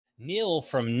Neil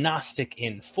from Gnostic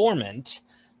Informant.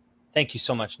 Thank you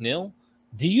so much, Neil.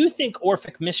 Do you think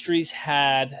Orphic mysteries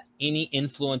had any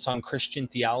influence on Christian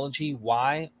theology?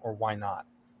 Why or why not?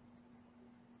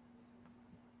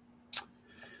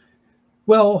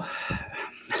 Well,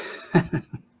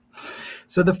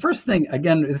 so the first thing,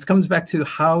 again, this comes back to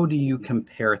how do you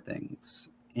compare things?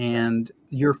 And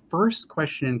your first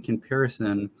question in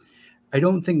comparison, I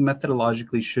don't think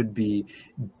methodologically should be,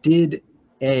 did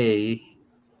A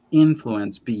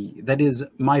influence B? That is,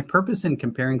 my purpose in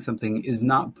comparing something is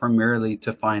not primarily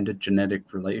to find a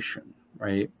genetic relation,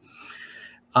 right?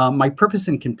 My purpose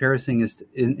in comparison is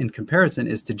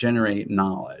to generate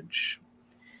knowledge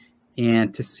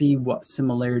and to see what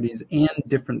similarities and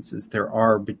differences there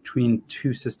are between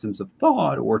two systems of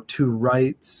thought or two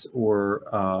rites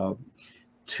or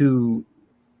two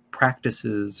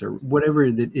practices or whatever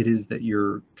it is that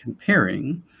you're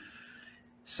comparing.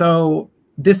 So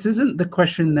this isn't the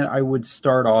question that I would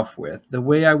start off with. The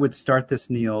way I would start this,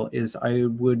 Neil, is I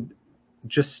would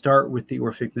just start with the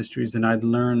Orphic mysteries and I'd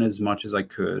learn as much as I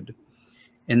could.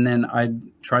 And then I'd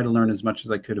try to learn as much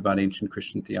as I could about ancient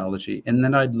Christian theology. And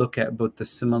then I'd look at both the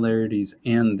similarities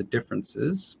and the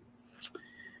differences.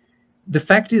 The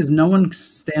fact is, no one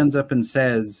stands up and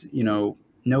says, you know,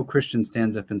 no Christian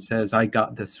stands up and says, I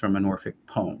got this from an Orphic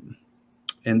poem.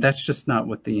 And that's just not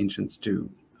what the ancients do.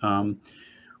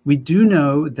 We do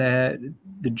know that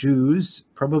the Jews,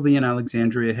 probably in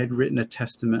Alexandria, had written a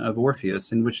testament of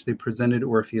Orpheus in which they presented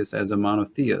Orpheus as a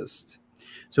monotheist.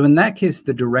 So in that case,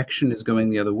 the direction is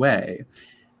going the other way.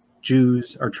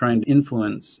 Jews are trying to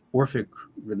influence Orphic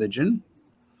religion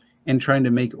and trying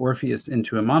to make Orpheus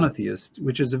into a monotheist,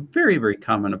 which is a very, very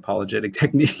common apologetic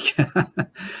technique.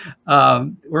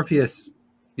 Orpheus,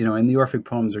 you know, and the Orphic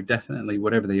poems are definitely,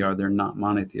 whatever they are, they're not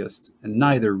monotheist, and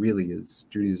neither really is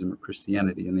Judaism or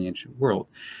Christianity in the ancient world.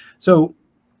 So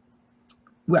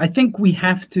I think we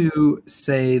have to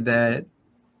say that,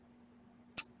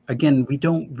 again, we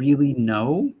don't really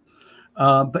know,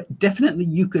 but definitely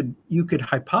you could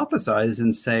hypothesize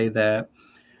and say that,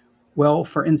 well,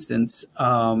 for instance,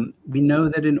 we know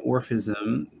that in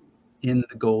Orphism, in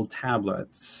the gold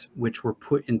tablets, which were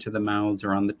put into the mouths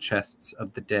or on the chests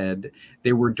of the dead,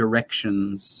 there were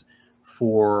directions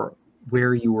for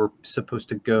where you were supposed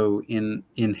to go in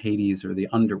Hades or the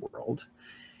underworld.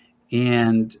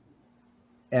 And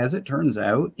as it turns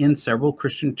out, in several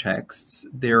Christian texts,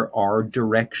 there are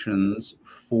directions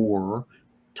for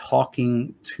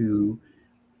talking to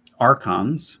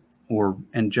archons or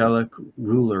angelic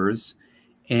rulers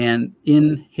and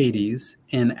in Hades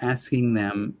and asking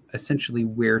them essentially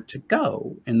where to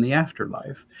go in the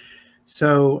afterlife.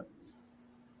 So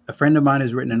a friend of mine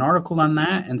has written an article on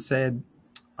that and said,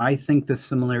 I think the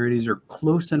similarities are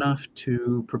close enough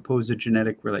to propose a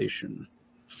genetic relation.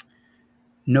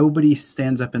 Nobody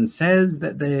stands up and says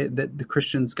that the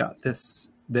Christians got this,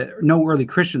 that no early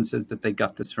Christian says that they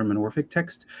got this from an Orphic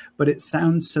text, but it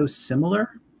sounds so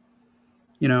similar,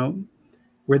 you know,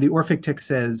 where the Orphic text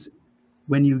says,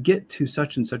 when you get to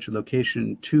such and such a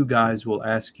location, two guys will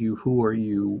ask you, who are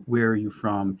you? Where are you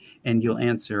from? And you'll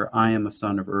answer, I am a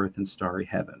son of earth and starry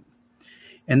heaven.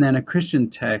 And then a Christian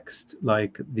text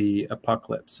like the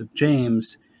Apocalypse of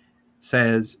James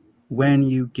says, when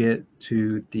you get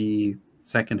to the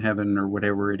second heaven or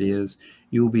whatever it is,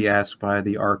 you will be asked by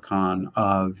the archon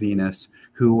of Venus,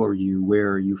 who are you?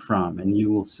 Where are you from? And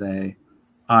you will say,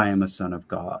 I am a son of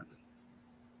God.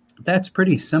 That's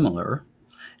pretty similar.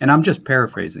 And I'm just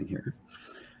paraphrasing here.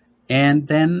 And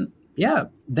then, yeah,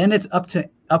 then it's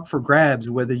up for grabs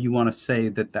whether you want to say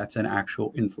that that's an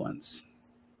actual influence.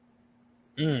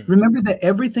 Remember that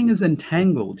everything is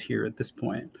entangled here at this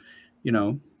point, you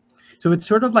know. So it's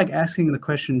sort of like asking the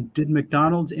question, did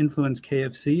McDonald's influence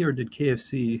KFC or did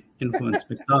KFC influence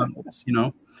McDonald's, you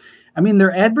know? I mean,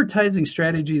 their advertising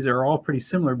strategies are all pretty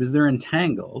similar because they're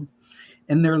entangled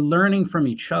and they're learning from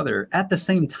each other at the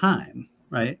same time,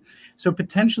 right? So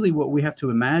potentially what we have to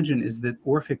imagine is that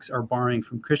Orphics are borrowing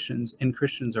from Christians and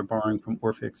Christians are borrowing from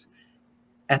Orphics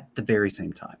at the very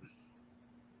same time.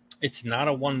 It's not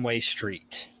a one-way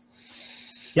street.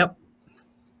 Yep.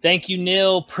 Thank you,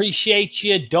 Neil. Appreciate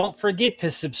you. Don't forget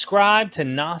to subscribe to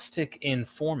Gnostic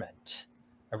Informant.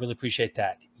 I really appreciate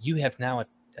that. You have now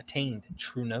attained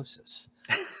true gnosis.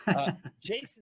 Jason.